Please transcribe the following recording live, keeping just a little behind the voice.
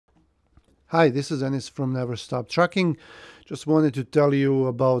Hi, this is Enis from Never Stop Trucking. Just wanted to tell you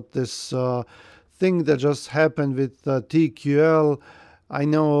about this thing that just happened with TQL. I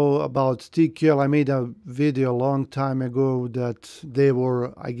know about TQL. I made a video a long time ago that they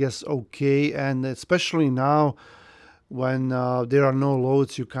were, I guess, okay. And especially now when there are no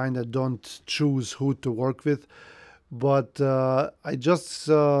loads, you kind of don't choose who to work with. But I just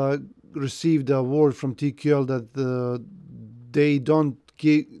received a word from TQL that they don't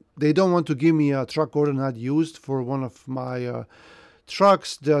they don't want to give me a truck order not used for one of my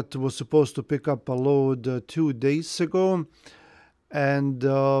trucks that was supposed to pick up a load 2 days ago. And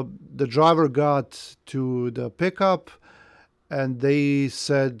the driver got to the pickup and they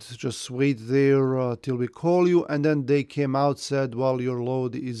said, just wait there till we call you. And then they came out, said, well, your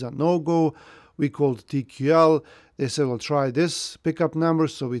load is a no-go. We called TQL. They said, well, try this pickup number.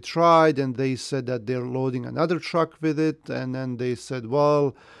 So we tried, and they said that they're loading another truck with it. And then they said,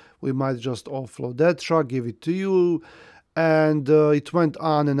 well, we might just offload that truck, give it to you. And it went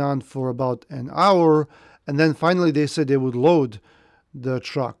on and on for about an hour. And then finally they said they would load the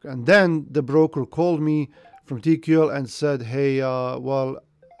truck. And then the broker called me from TQL and said, hey, well,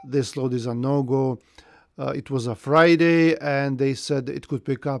 this load is a no-go. It was a Friday, and they said it could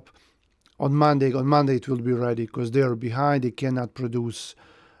pick up on Monday. On Monday it will be ready because they are behind. They cannot produce,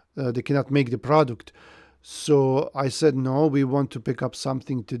 they cannot make the product. So I said, no, we want to pick up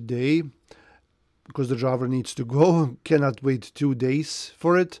something today because the driver needs to go, cannot wait 2 days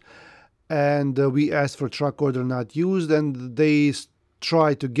for it. And we asked for truck order not used, and they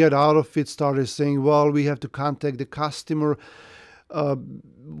tried to get out of it, started saying, well, we have to contact the customer.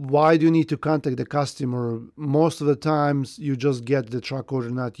 Why do you need to contact the customer? Most of the times you just get the truck order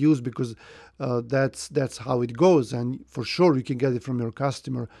not used because that's how it goes. And for sure you can get it from your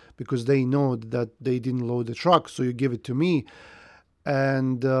customer because they know that they didn't load the truck, so you give it to me.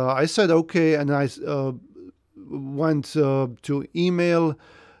 And I said, okay, and I went to email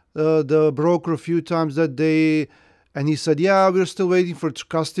the broker a few times that day, and he said, yeah, we're still waiting for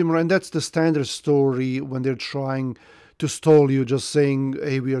customer. And that's the standard story when they're trying to stall you, just saying,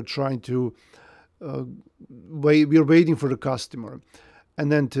 hey, we are trying to wait, we're waiting for the customer.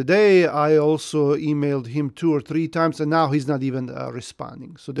 And then today I also emailed him 2 or 3 times, and now he's not even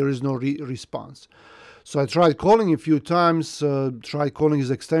responding. So there is no response. So I tried calling a few times, tried calling his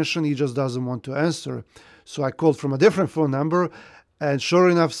extension. He just doesn't want to answer. So I called from a different phone number, and sure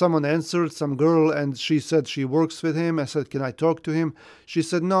enough, someone answered, some girl, and she said she works with him. I said, can I talk to him? She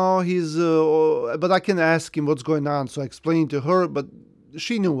said, no, he's, but I can ask him what's going on. So I explained to her, but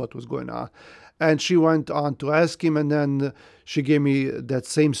she knew what was going on. And she went on to ask him, and then she gave me that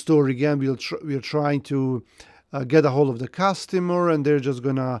same story again. We're trying to get a hold of the customer, and they're just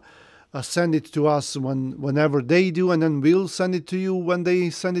going to send it to us whenever they do, and then we'll send it to you when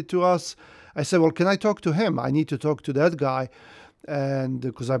they send it to us. I said, well, can I talk to him? I need to talk to that guy. And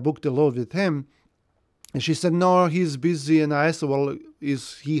because I booked a load with him. And she said, no, he's busy. And I asked her, well,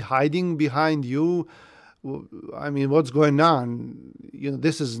 is he hiding behind you? I mean, what's going on? You know,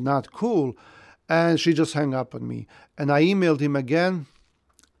 this is not cool. And she just hung up on me. And I emailed him again,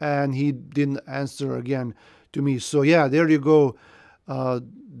 and he didn't answer again to me. So yeah, there you go.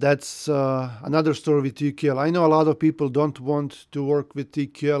 That's another story with TQL. I know a lot of people don't want to work with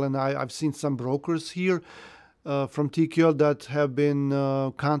TQL, and I've seen some brokers here from TQL that have been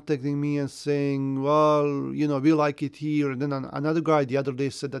contacting me and saying, well, you know, we like it here. And then another guy the other day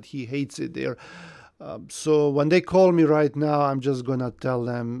said that he hates it there. So when they call me right now, I'm just going to tell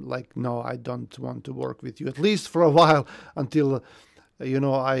them, like, no, I don't want to work with you, at least for a while until, you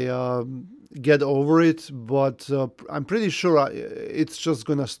know, I get over it. But I'm pretty sure it's just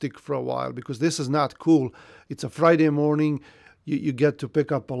going to stick for a while because this is not cool. It's a Friday morning. You get to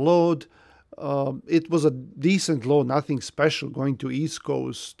pick up a load. It was a decent load, nothing special, going to East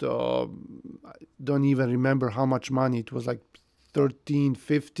Coast. I don't even remember how much money. It was like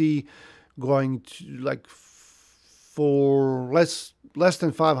 $13.50, going to like for less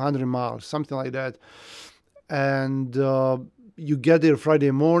than 500 miles, something like that. And you get there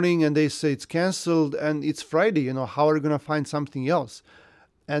Friday morning and they say it's canceled, and it's Friday. You know, how are you going to find something else?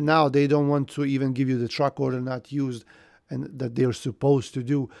 And now they don't want to even give you the truck order not used, and that they're supposed to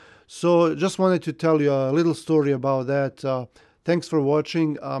do. So just wanted to tell you a little story about that. Thanks for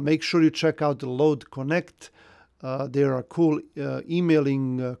watching. Make sure you check out the Load Connect. They're a cool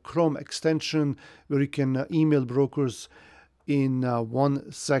emailing Chrome extension where you can email brokers in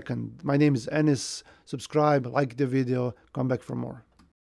 1 second. My name is Enis. Subscribe, like the video, come back for more.